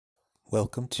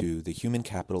Welcome to the Human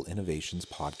Capital Innovations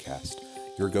Podcast,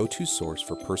 your go-to source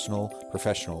for personal,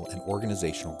 professional, and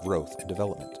organizational growth and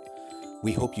development.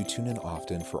 We hope you tune in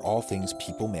often for all things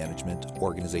people management,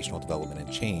 organizational development and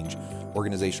change,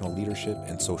 organizational leadership,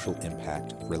 and social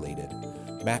impact related.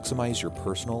 Maximize your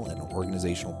personal and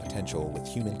organizational potential with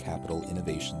Human Capital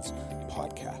Innovations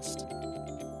Podcast.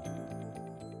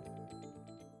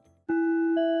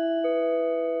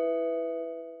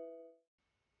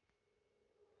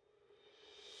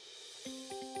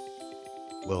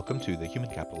 Welcome to the Human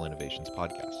Capital Innovations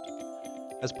Podcast.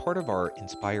 As part of our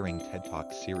inspiring TED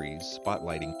Talk series,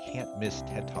 spotlighting can't-miss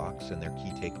TED Talks and their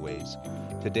key takeaways,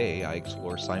 today I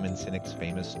explore Simon Sinek's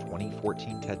famous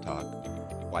 2014 TED Talk,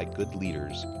 Why Good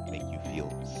Leaders Make You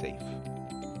Feel Safe.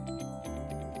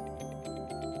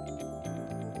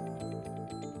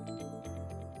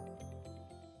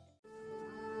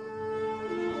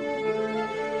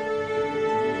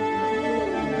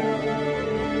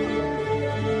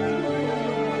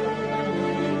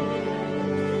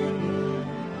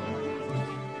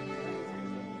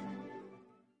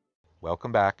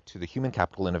 Welcome back to the Human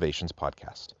Capital Innovations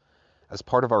Podcast. As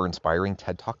part of our inspiring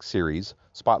TED Talk series,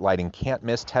 spotlighting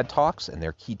can't-miss TED Talks and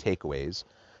their key takeaways,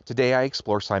 today I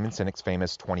explore Simon Sinek's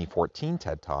famous 2014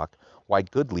 TED Talk, Why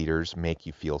Good Leaders Make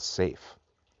You Feel Safe.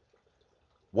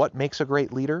 What makes a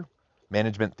great leader?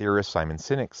 Management theorist Simon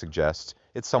Sinek suggests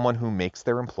it's someone who makes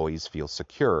their employees feel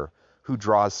secure, who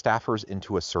draws staffers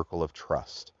into a circle of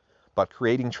trust. But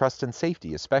creating trust and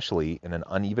safety, especially in an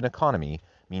uneven economy,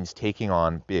 means taking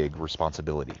on big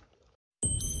responsibility.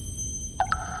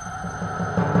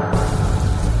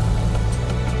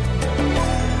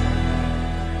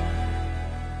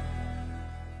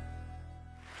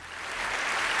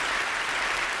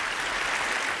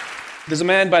 There's a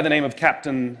man by the name of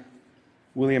Captain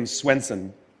William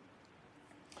Swenson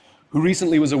who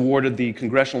recently was awarded the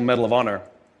Congressional Medal of Honor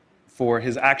for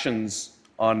his actions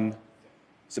on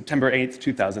September 8th,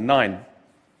 2009.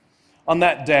 On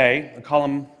that day, a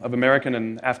column of American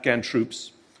and Afghan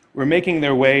troops were making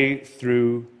their way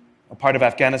through a part of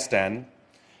Afghanistan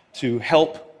to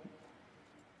help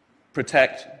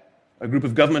protect a group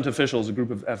of government officials, a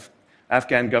group of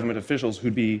Afghan government officials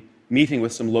who'd be meeting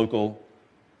with some local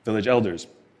village elders.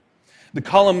 The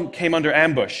column came under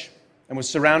ambush and was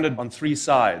surrounded on three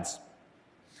sides.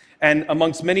 And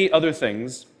amongst many other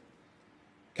things,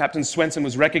 Captain Swenson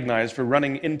was recognized for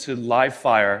running into live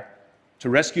fire to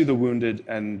rescue the wounded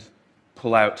and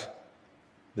pull out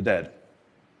the dead.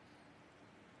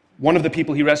 One of the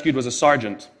people he rescued was a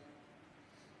sergeant,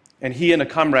 and he and a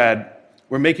comrade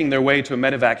were making their way to a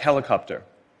medevac helicopter.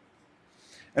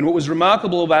 And what was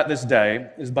remarkable about this day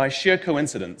is, by sheer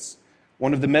coincidence,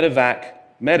 one of the medevac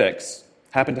medics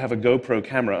happened to have a GoPro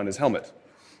camera on his helmet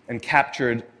and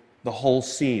captured the whole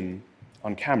scene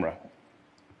on camera.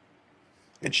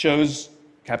 It shows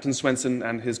Captain Swenson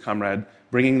and his comrade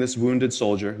bringing this wounded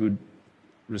soldier who'd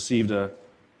received a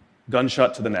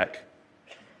gunshot to the neck.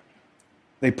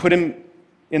 They put him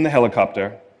in the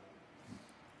helicopter,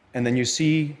 and then you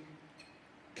see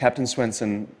Captain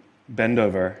Swenson bend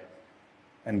over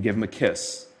and give him a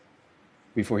kiss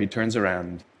before he turns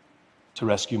around to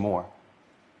rescue more.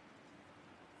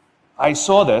 I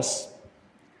saw this,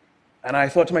 and I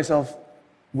thought to myself,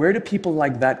 where do people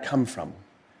like that come from?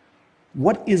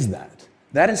 What is that?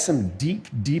 That is some deep,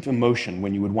 deep emotion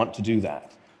when you would want to do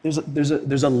that. There's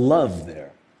a love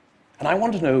there. And I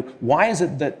want to know, why is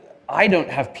it that I don't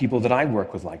have people that I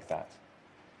work with like that?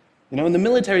 You know, in the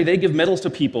military, they give medals to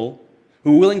people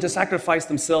who are willing to sacrifice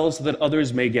themselves so that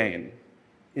others may gain.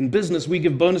 In business, we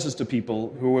give bonuses to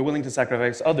people who are willing to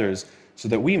sacrifice others so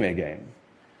that we may gain.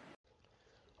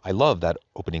 I love that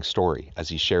opening story as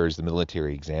he shares the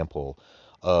military example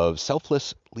of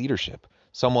selfless leadership.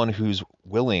 Someone who's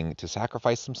willing to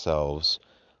sacrifice themselves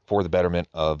for the betterment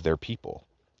of their people.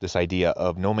 This idea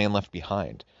of no man left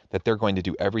behind, that they're going to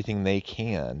do everything they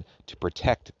can to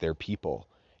protect their people.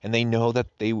 And they know that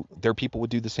their people would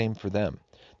do the same for them.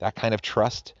 That kind of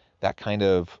trust, that kind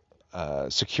of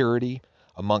security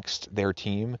amongst their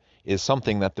team is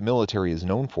something that the military is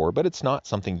known for, but it's not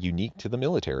something unique to the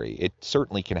military. It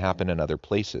certainly can happen in other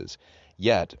places.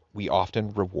 Yet, we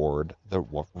often reward the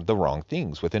wrong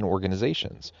things within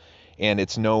organizations. And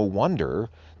it's no wonder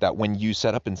that when you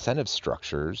set up incentive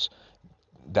structures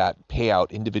that pay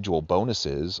out individual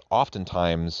bonuses,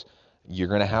 oftentimes you're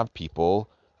going to have people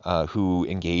who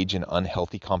engage in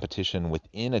unhealthy competition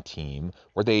within a team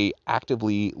where they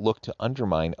actively look to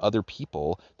undermine other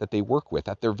people that they work with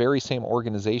at their very same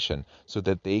organization so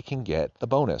that they can get the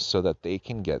bonus, so that they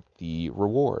can get the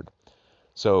reward.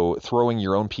 So throwing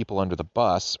your own people under the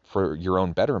bus for your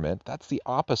own betterment, that's the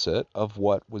opposite of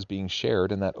what was being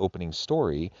shared in that opening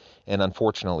story. And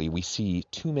unfortunately, we see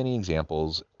too many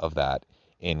examples of that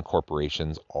in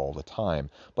corporations all the time.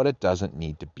 But it doesn't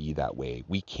need to be that way.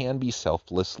 We can be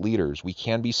selfless leaders. We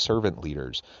can be servant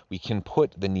leaders. We can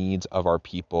put the needs of our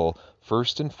people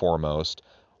first and foremost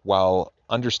while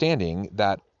understanding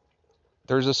that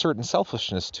there's a certain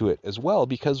selfishness to it as well,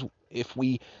 because if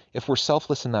we're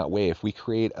selfless in that way, if we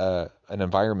create an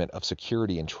environment of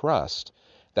security and trust,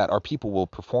 that our people will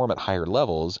perform at higher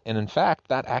levels, and in fact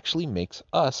that actually makes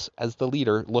us as the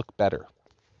leader look better.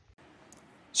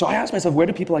 So I asked myself, where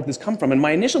do people like this come from? And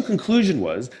my initial conclusion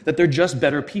was that they're just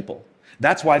better people.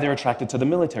 That's why they're attracted to the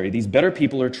military. These better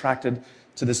people are attracted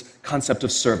to this concept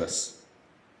of service.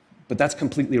 But that's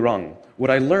completely wrong.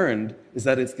 What I learned is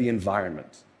that it's the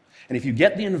environment. And if you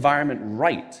get the environment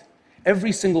right,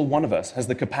 every single one of us has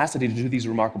the capacity to do these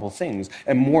remarkable things,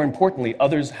 and more importantly,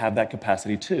 others have that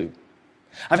capacity too.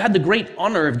 I've had the great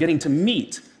honor of getting to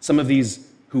meet some of these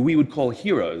who we would call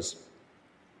heroes,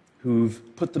 who've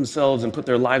put themselves and put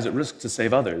their lives at risk to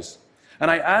save others. And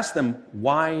I asked them,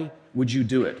 why would you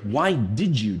do it? Why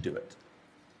did you do it?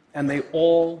 And they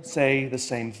all say the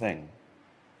same thing,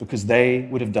 because they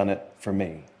would have done it for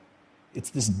me.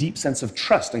 It's this deep sense of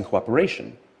trust and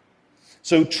cooperation.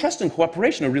 So trust and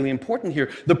cooperation are really important here.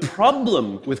 The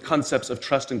problem with concepts of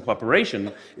trust and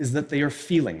cooperation is that they are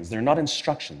feelings, they're not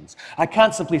instructions. I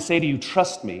can't simply say to you,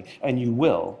 trust me, and you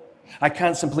will. I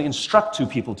can't simply instruct two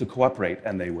people to cooperate,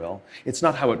 and they will. It's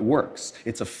not how it works.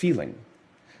 It's a feeling.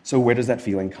 So where does that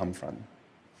feeling come from?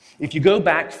 If you go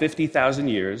back 50,000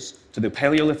 years to the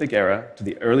Paleolithic era, to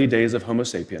the early days of Homo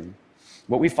sapien,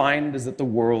 what we find is that the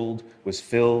world was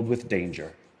filled with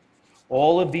danger.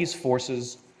 All of these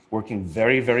forces working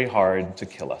very, very hard to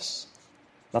kill us.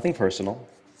 Nothing personal.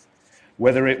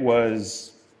 Whether it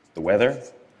was the weather,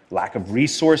 lack of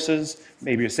resources,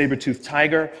 maybe a saber-toothed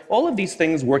tiger, all of these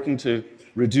things working to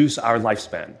reduce our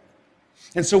lifespan.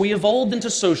 And so we evolved into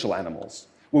social animals,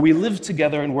 where we lived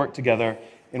together and worked together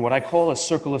in what I call a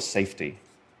circle of safety,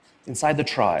 inside the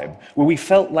tribe, where we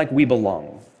felt like we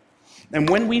belong. And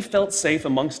when we felt safe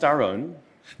amongst our own,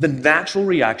 the natural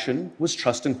reaction was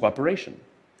trust and cooperation.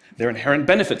 There are inherent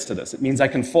benefits to this. It means I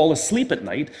can fall asleep at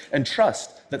night and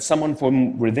trust that someone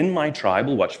from within my tribe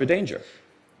will watch for danger.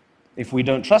 If we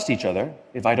don't trust each other,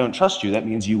 if I don't trust you, that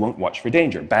means you won't watch for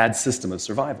danger. Bad system of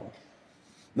survival.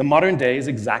 The modern day is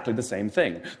exactly the same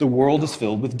thing. The world is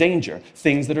filled with danger,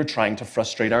 things that are trying to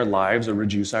frustrate our lives or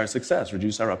reduce our success,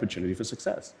 reduce our opportunity for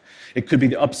success. It could be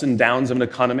the ups and downs of an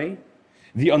economy,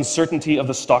 the uncertainty of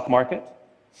the stock market.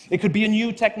 It could be a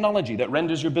new technology that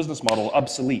renders your business model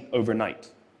obsolete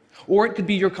overnight. Or it could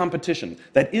be your competition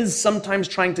that is sometimes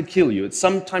trying to kill you. It's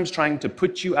sometimes trying to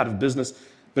put you out of business,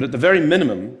 but at the very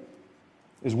minimum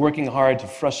is working hard to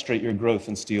frustrate your growth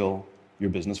and steal your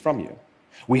business from you.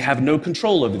 We have no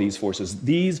control over these forces.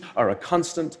 These are a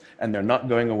constant, and they're not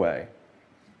going away.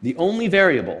 The only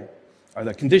variable are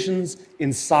the conditions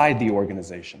inside the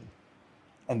organization.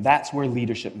 And that's where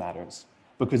leadership matters,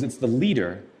 because it's the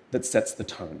leader that sets the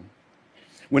tone.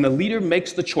 When a leader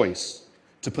makes the choice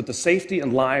to put the safety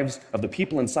and lives of the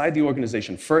people inside the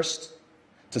organization first,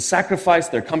 to sacrifice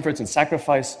their comforts and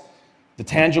sacrifice the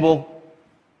tangible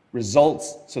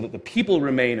results so that the people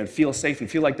remain and feel safe and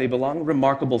feel like they belong,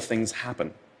 remarkable things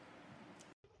happen.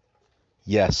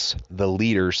 Yes, the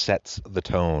leader sets the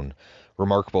tone.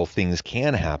 Remarkable things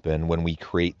can happen when we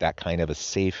create that kind of a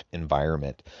safe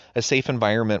environment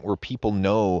where people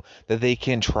know that they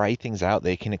can try things out,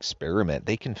 they can experiment,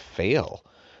 they can fail.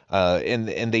 And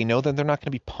they know that they're not going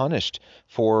to be punished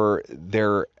for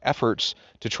their efforts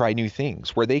to try new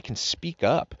things, where they can speak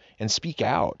up and speak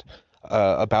out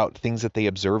about things that they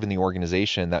observe in the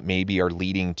organization that maybe are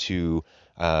leading to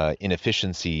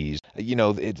inefficiencies. You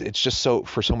know, it's just so,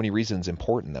 for so many reasons,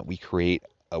 important that we create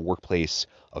a workplace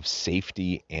of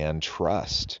safety and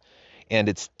trust. And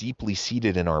it's deeply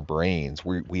seated in our brains.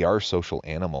 We are social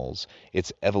animals.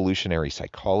 It's evolutionary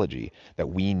psychology that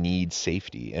we need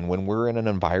safety. And when we're in an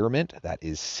environment that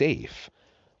is safe,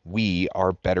 we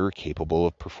are better capable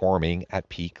of performing at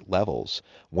peak levels.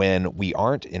 When we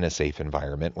aren't in a safe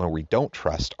environment, when we don't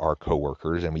trust our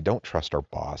coworkers and we don't trust our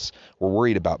boss, we're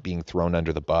worried about being thrown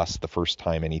under the bus the first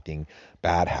time anything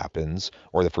bad happens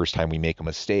or the first time we make a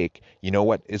mistake. You know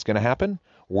what is going to happen?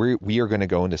 We are going to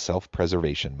go into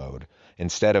self-preservation mode.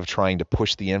 Instead of trying to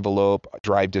push the envelope,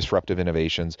 drive disruptive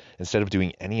innovations, instead of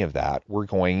doing any of that, we're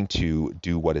going to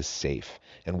do what is safe.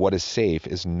 And what is safe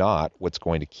is not what's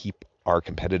going to keep our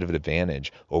competitive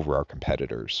advantage over our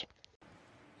competitors.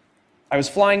 I was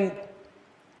flying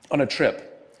on a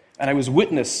trip, and I was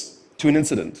witness to an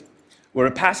incident where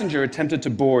a passenger attempted to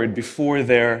board before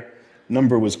their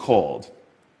number was called.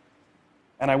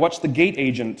 And I watched the gate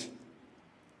agent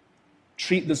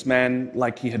treat this man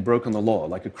like he had broken the law,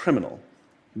 like a criminal.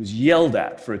 He was yelled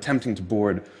at for attempting to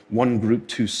board one group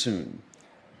too soon.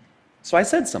 So I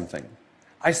said something.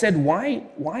 I said,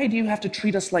 why do you have to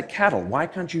treat us like cattle? Why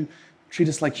can't you treat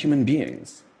us like human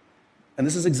beings? And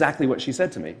this is exactly what she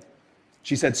said to me.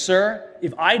 She said, "Sir,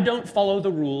 if I don't follow the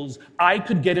rules, I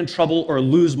could get in trouble or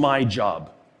lose my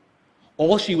job."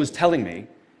 All she was telling me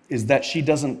is that she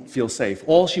doesn't feel safe.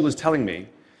 All she was telling me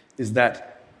is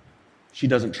that she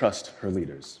doesn't trust her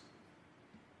leaders.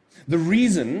 The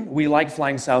reason we like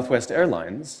flying Southwest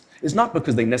Airlines is not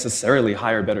because they necessarily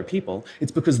hire better people,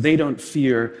 it's because they don't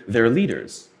fear their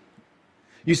leaders.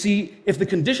 You see, if the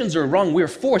conditions are wrong, we're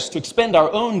forced to expend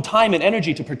our own time and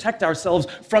energy to protect ourselves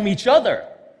from each other.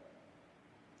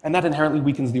 And that inherently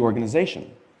weakens the organization.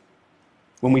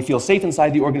 When we feel safe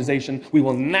inside the organization, we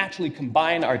will naturally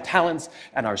combine our talents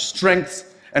and our strengths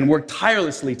and work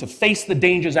tirelessly to face the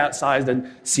dangers outside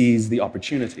and seize the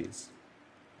opportunities.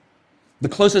 The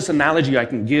closest analogy I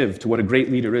can give to what a great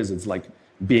leader is like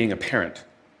being a parent.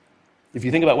 If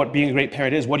you think about what being a great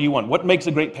parent is, what do you want? What makes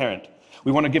a great parent?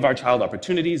 We want to give our child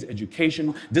opportunities,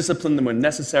 education, discipline them when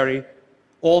necessary,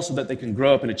 all so that they can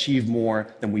grow up and achieve more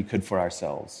than we could for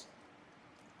ourselves.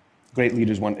 Great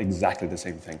leaders want exactly the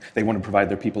same thing. They want to provide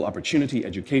their people opportunity,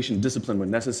 education, discipline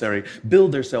when necessary,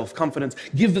 build their self-confidence,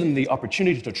 give them the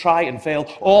opportunity to try and fail,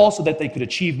 all so that they could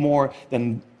achieve more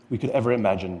than we could ever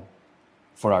imagine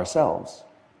for ourselves.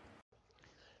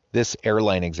 This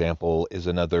airline example is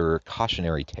another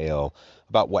cautionary tale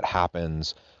about what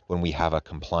happens when we have a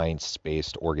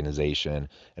compliance-based organization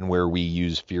and where we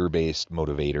use fear-based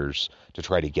motivators to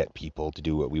try to get people to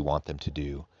do what we want them to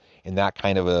do. In that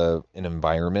kind of an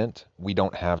environment, we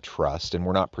don't have trust and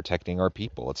we're not protecting our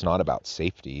people. It's not about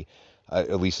safety.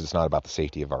 At least it's not about the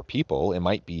safety of our people. It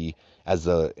might be, as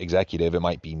the executive, it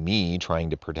might be me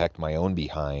trying to protect my own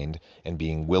behind and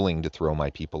being willing to throw my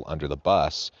people under the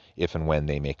bus if and when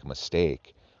they make a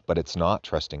mistake. But it's not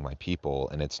trusting my people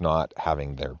and it's not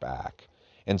having their back.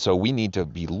 And so we need to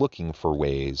be looking for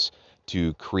ways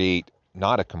to create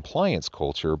not a compliance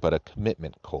culture, but a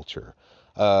commitment culture.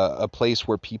 A place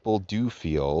where people do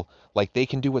feel like they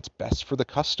can do what's best for the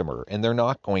customer and they're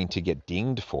not going to get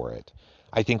dinged for it.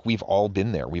 I think we've all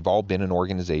been there. We've all been in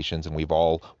organizations and we've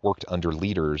all worked under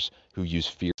leaders who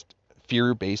use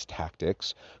fear-based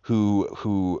tactics,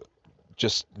 who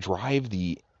just drive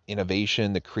the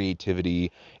innovation, the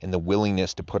creativity, and the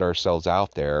willingness to put ourselves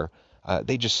out there.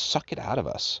 They just suck it out of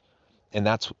us. And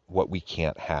that's what we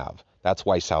can't have. That's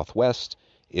why Southwest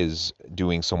is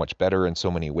doing so much better in so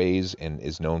many ways and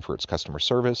is known for its customer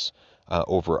service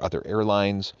over other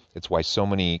airlines. It's why so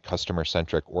many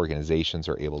customer-centric organizations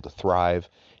are able to thrive,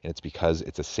 and it's because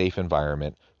it's a safe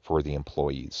environment for the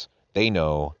employees. They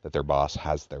know that their boss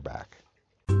has their back.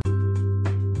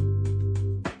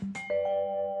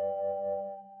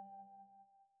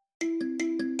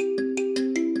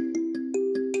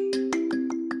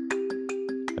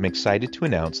 I'm excited to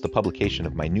announce the publication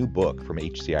of my new book from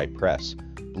HCI Press,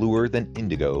 Bluer Than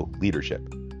Indigo Leadership: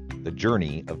 The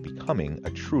Journey of Becoming a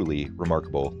Truly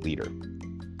Remarkable Leader.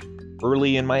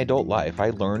 Early in my adult life,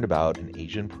 I learned about an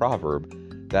Asian proverb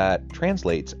that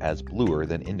translates as bluer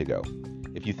than indigo.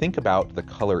 If you think about the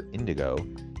color indigo,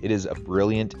 it is a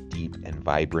brilliant, deep, and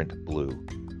vibrant blue,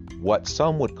 what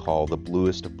some would call the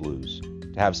bluest of blues.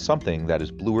 To have something that is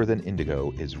bluer than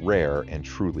indigo is rare and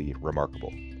truly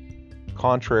remarkable.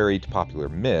 Contrary to popular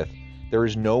myth, there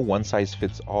is no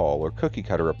one-size-fits-all or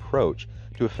cookie-cutter approach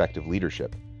to effective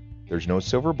leadership. There's no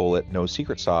silver bullet, no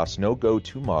secret sauce, no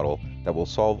go-to model that will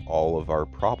solve all of our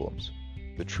problems.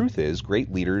 The truth is,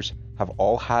 great leaders have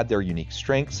all had their unique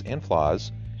strengths and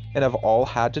flaws, and have all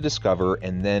had to discover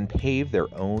and then pave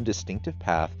their own distinctive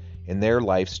path in their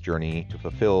life's journey to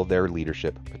fulfill their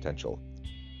leadership potential.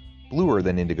 Bluer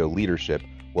Than Indigo Leadership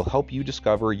will help you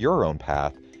discover your own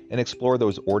path and explore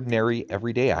those ordinary,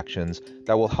 everyday actions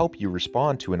that will help you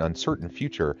respond to an uncertain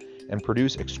future and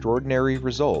produce extraordinary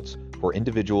results for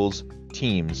individuals,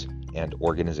 teams, and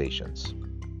organizations.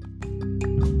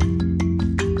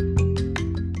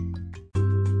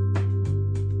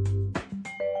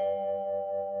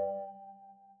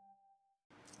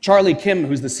 Charlie Kim,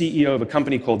 who's the CEO of a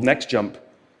company called NextJump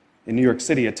in New York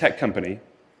City, a tech company,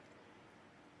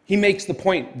 he makes the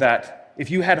point that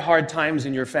if you had hard times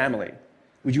in your family,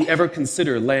 would you ever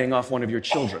consider laying off one of your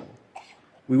children?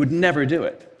 We would never do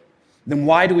it. Then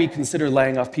why do we consider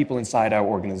laying off people inside our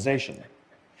organization?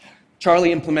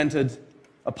 Charlie implemented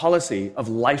a policy of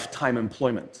lifetime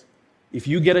employment. If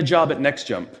you get a job at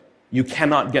NextJump, You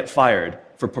cannot get fired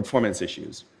for performance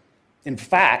issues. In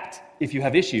fact, if you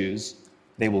have issues,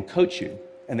 they will coach you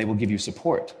and they will give you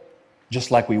support,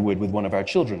 just like we would with one of our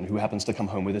children who happens to come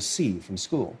home with a C from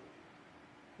school.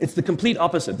 It's the complete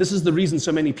opposite. This is the reason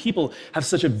so many people have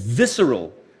such a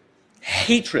visceral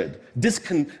hatred,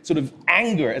 sort of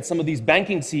anger at some of these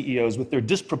banking CEOs with their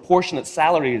disproportionate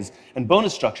salaries and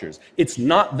bonus structures. It's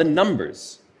not the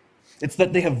numbers. It's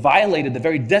that they have violated the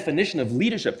very definition of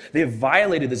leadership. They have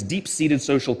violated this deep-seated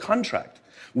social contract.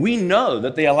 We know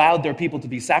that they allowed their people to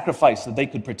be sacrificed so they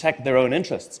could protect their own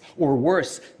interests. Or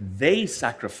worse, they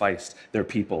sacrificed their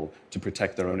people to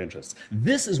protect their own interests.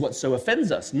 This is what so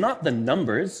offends us, not the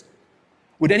numbers.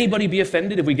 Would anybody be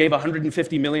offended if we gave a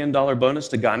 $150 million bonus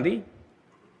to Gandhi?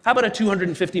 How about a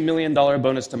 $250 million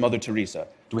bonus to Mother Teresa?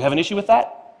 Do we have an issue with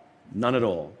that? None at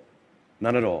all.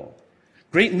 None at all.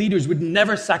 Great leaders would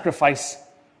never sacrifice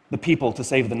the people to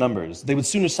save the numbers. They would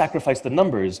sooner sacrifice the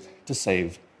numbers to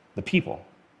save the people.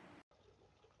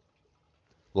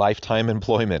 Lifetime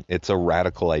employment, it's a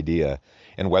radical idea.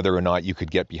 And whether or not you could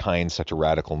get behind such a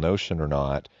radical notion or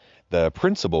not, the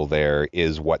principle there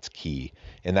is what's key.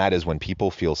 And that is when people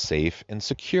feel safe and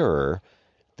secure,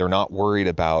 they're not worried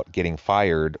about getting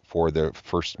fired for the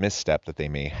first misstep that they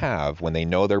may have. When they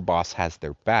know their boss has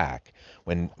their back,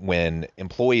 when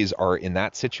employees are in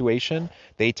that situation,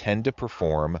 they tend to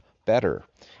perform better.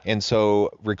 And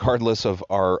so regardless of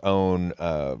our own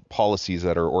policies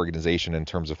at our organization in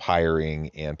terms of hiring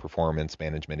and performance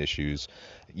management issues,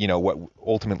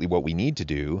 what we need to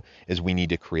do is we need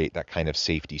to create that kind of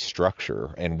safety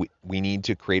structure. And we need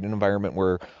to create an environment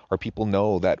where our people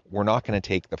know that we're not going to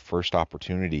take the first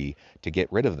opportunity to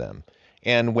get rid of them.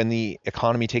 And when the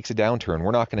economy takes a downturn, we're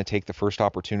not going to take the first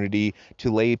opportunity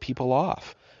to lay people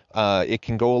off. It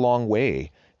can go a long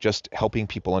way just helping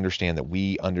people understand that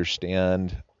we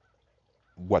understand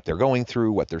what they're going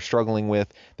through, what they're struggling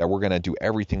with, that we're going to do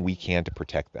everything we can to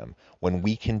protect them. When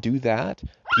we can do that,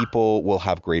 people will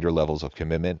have greater levels of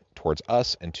commitment towards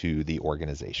us and to the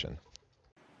organization.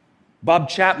 Bob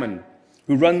Chapman,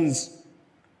 who runs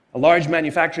a large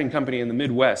manufacturing company in the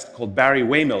Midwest called Barry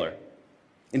Waymiller,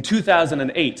 in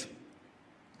 2008,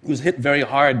 he was hit very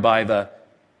hard by the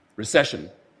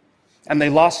recession, and they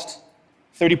lost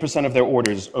 30% of their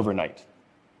orders overnight.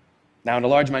 Now, in a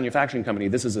large manufacturing company,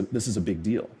 this is a big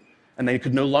deal, and they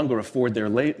could no longer afford their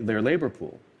labor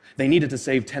pool. They needed to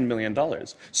save $10 million.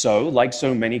 So, like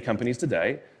so many companies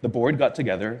today, the board got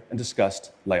together and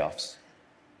discussed layoffs.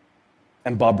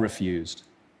 And Bob refused.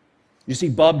 You see,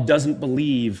 Bob doesn't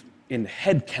believe in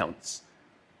head counts.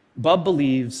 Bob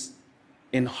believes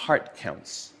in heart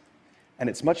counts. And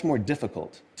it's much more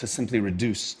difficult to simply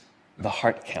reduce the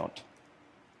heart count.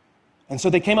 And so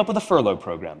they came up with a furlough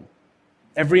program.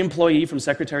 Every employee from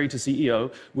secretary to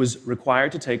CEO was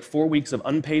required to take 4 weeks of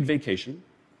unpaid vacation.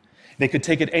 They could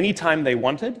take it any time they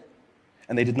wanted,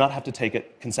 and they did not have to take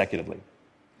it consecutively.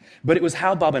 But it was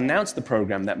how Bob announced the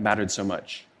program that mattered so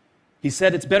much. He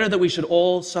said, it's better that we should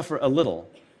all suffer a little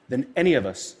than any of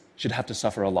us should have to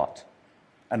suffer a lot.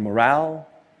 And morale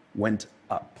went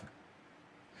up.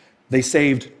 They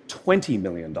saved $20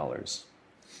 million.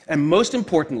 And most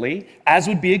importantly, as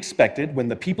would be expected, when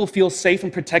the people feel safe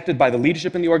and protected by the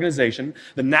leadership in the organization,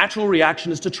 the natural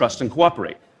reaction is to trust and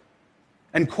cooperate.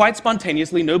 And quite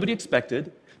spontaneously, nobody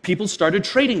expected, people started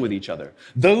trading with each other.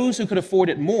 Those who could afford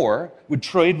it more would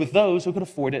trade with those who could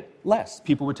afford it less.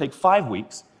 People would take 5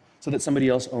 weeks so that somebody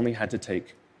else only had to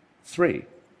take 3.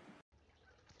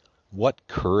 What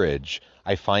courage.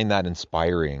 I find that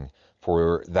inspiring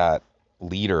for that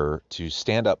leader to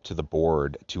stand up to the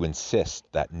board to insist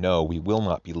that no, we will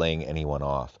not be laying anyone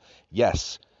off.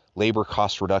 Yes, labor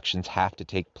cost reductions have to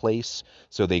take place,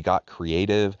 so they got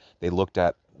creative. They looked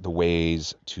at the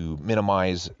ways to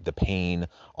minimize the pain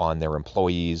on their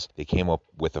employees. They came up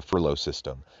with a furlough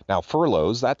system. Now,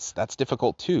 furloughs, that's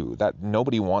difficult too. That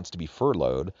nobody wants to be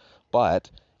furloughed, but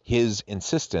his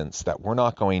insistence that we're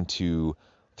not going to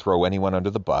throw anyone under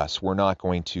the bus, we're not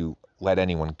going to let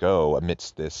anyone go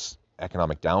amidst this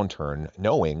economic downturn,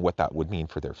 knowing what that would mean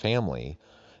for their family,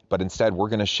 but instead we're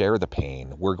going to share the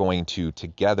pain. We're going to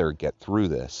together get through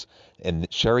this, and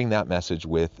sharing that message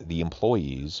with the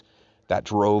employees, that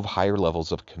drove higher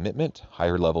levels of commitment,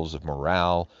 higher levels of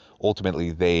morale. Ultimately,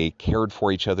 they cared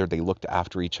for each other, they looked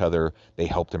after each other, they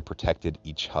helped and protected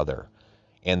each other.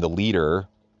 And the leader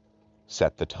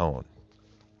set the tone.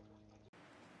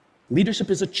 Leadership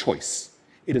is a choice.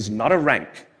 It is not a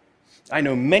rank. I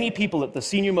know many people at the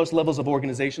senior-most levels of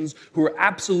organizations who are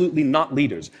absolutely not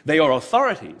leaders. They are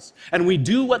authorities, and we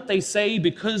do what they say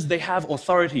because they have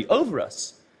authority over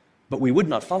us, but we would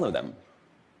not follow them.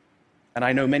 And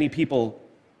I know many people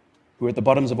who are at the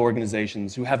bottoms of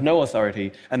organizations, who have no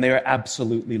authority, and they are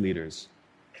absolutely leaders.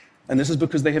 And this is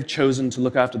because they have chosen to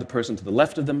look after the person to the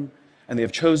left of them, and they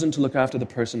have chosen to look after the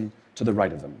person to the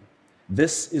right of them.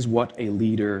 This is what a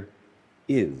leader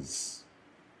is.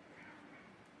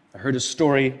 I heard a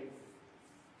story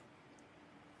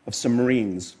of some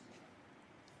Marines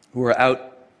who were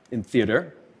out in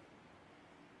theater,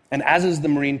 and as is the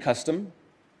Marine custom,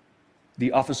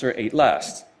 the officer ate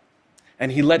last,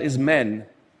 and he let his men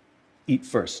eat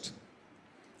first.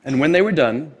 And when they were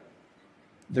done,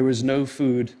 there was no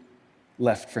food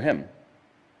left for him.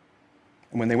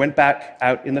 And when they went back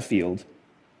out in the field,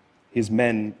 his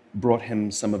men brought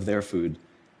him some of their food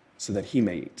so that he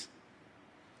may eat.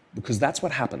 Because that's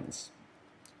what happens.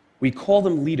 We call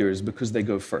them leaders because they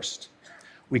go first.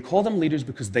 We call them leaders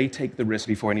because they take the risk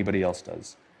before anybody else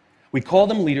does. We call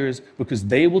them leaders because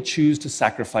they will choose to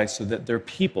sacrifice so that their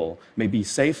people may be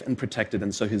safe and protected,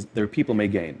 and so their people may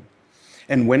gain.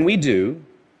 And when we do,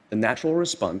 the natural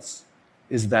response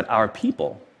is that our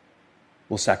people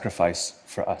will sacrifice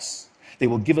for us. They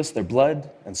will give us their blood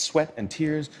and sweat and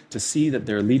tears to see that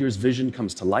their leader's vision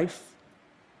comes to life.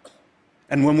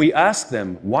 And when we ask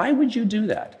them, why would you do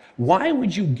that? Why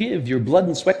would you give your blood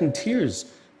and sweat and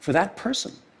tears for that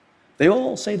person? They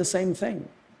all say the same thing.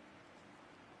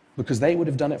 Because they would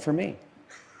have done it for me.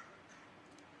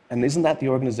 And isn't that the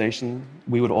organization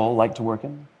we would all like to work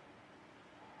in?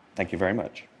 Thank you very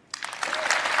much.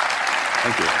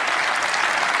 Thank you.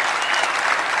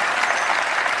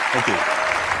 Thank you.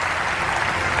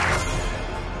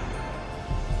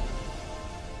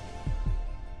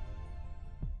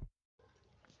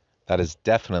 That is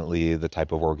definitely the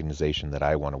type of organization that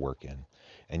I want to work in.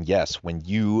 And yes, when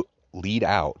you lead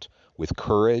out with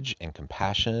courage and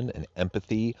compassion and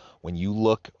empathy, when you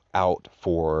look out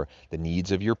for the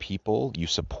needs of your people, you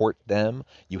support them,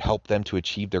 you help them to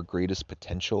achieve their greatest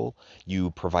potential,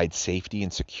 you provide safety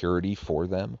and security for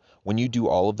them. When you do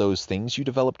all of those things, you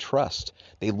develop trust.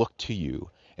 They look to you,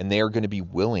 and they are going to be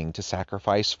willing to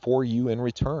sacrifice for you in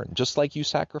return, just like you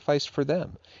sacrificed for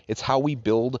them. It's how we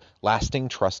build lasting,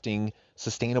 trusting,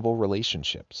 sustainable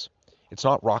relationships. It's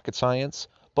not rocket science,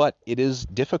 but it is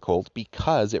difficult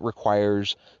because it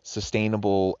requires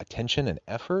sustainable attention and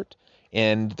effort,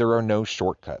 and there are no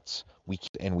shortcuts. We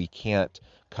can't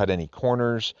cut any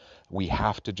corners. We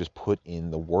have to just put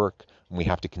in the work, and we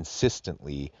have to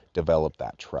consistently develop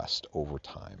that trust over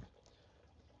time.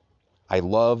 I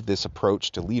love this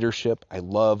approach to leadership. I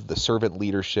love the servant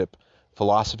leadership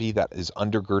philosophy that is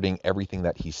undergirding everything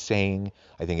that he's saying.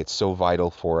 I think it's so vital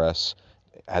for us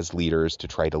as leaders to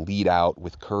try to lead out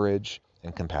with courage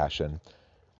and compassion.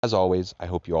 As always, I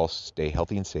hope you all stay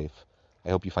healthy and safe. I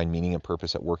hope you find meaning and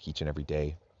purpose at work each and every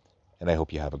day. And I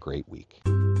hope you have a great week.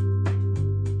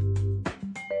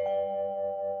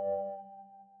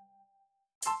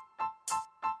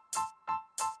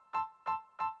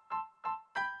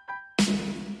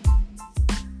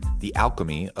 The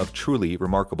alchemy of truly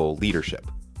remarkable leadership.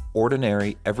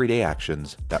 Ordinary, everyday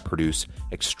actions that produce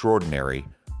extraordinary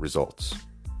results.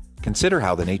 Consider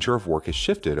how the nature of work has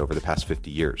shifted over the past 50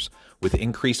 years. With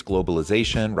increased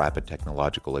globalization, rapid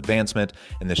technological advancement,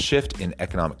 and the shift in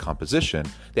economic composition,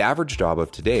 the average job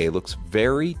of today looks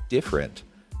very different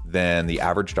than the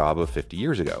average job of 50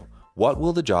 years ago. What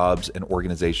will the jobs and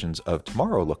organizations of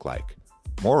tomorrow look like?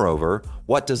 Moreover,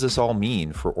 what does this all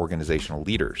mean for organizational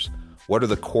leaders? What are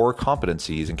the core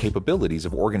competencies and capabilities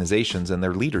of organizations and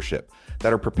their leadership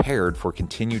that are prepared for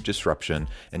continued disruption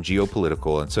and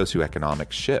geopolitical and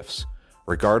socioeconomic shifts?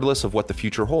 Regardless of what the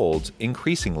future holds,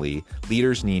 increasingly,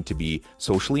 leaders need to be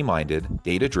socially minded,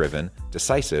 data-driven,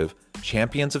 decisive,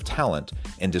 champions of talent,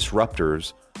 and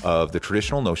disruptors of the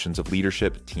traditional notions of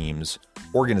leadership, teams,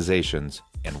 organizations,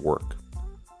 and work.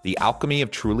 The alchemy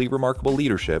of truly remarkable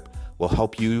leadership will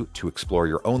help you to explore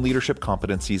your own leadership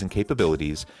competencies and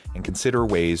capabilities and consider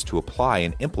ways to apply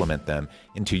and implement them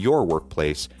into your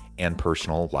workplace and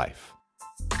personal life.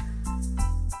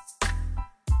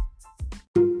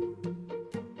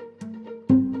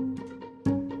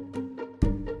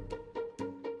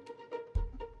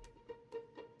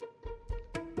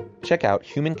 Check out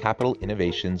Human Capital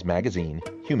Innovations magazine,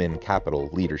 Human Capital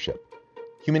Leadership.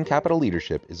 Human Capital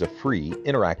Leadership is a free,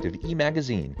 interactive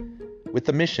e-magazine with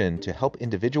the mission to help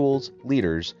individuals,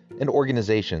 leaders, and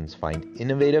organizations find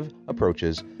innovative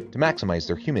approaches to maximize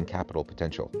their human capital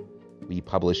potential. We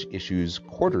publish issues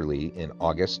quarterly in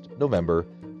August, November,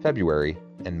 February,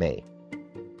 and May.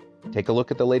 Take a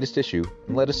look at the latest issue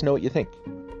and let us know what you think.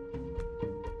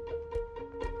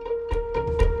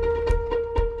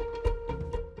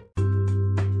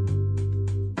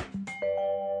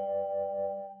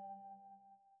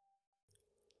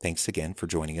 Thanks again for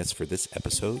joining us for this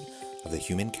episode of the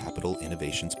Human Capital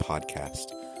Innovations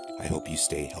Podcast. I hope you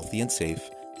stay healthy and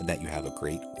safe and that you have a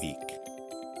great week.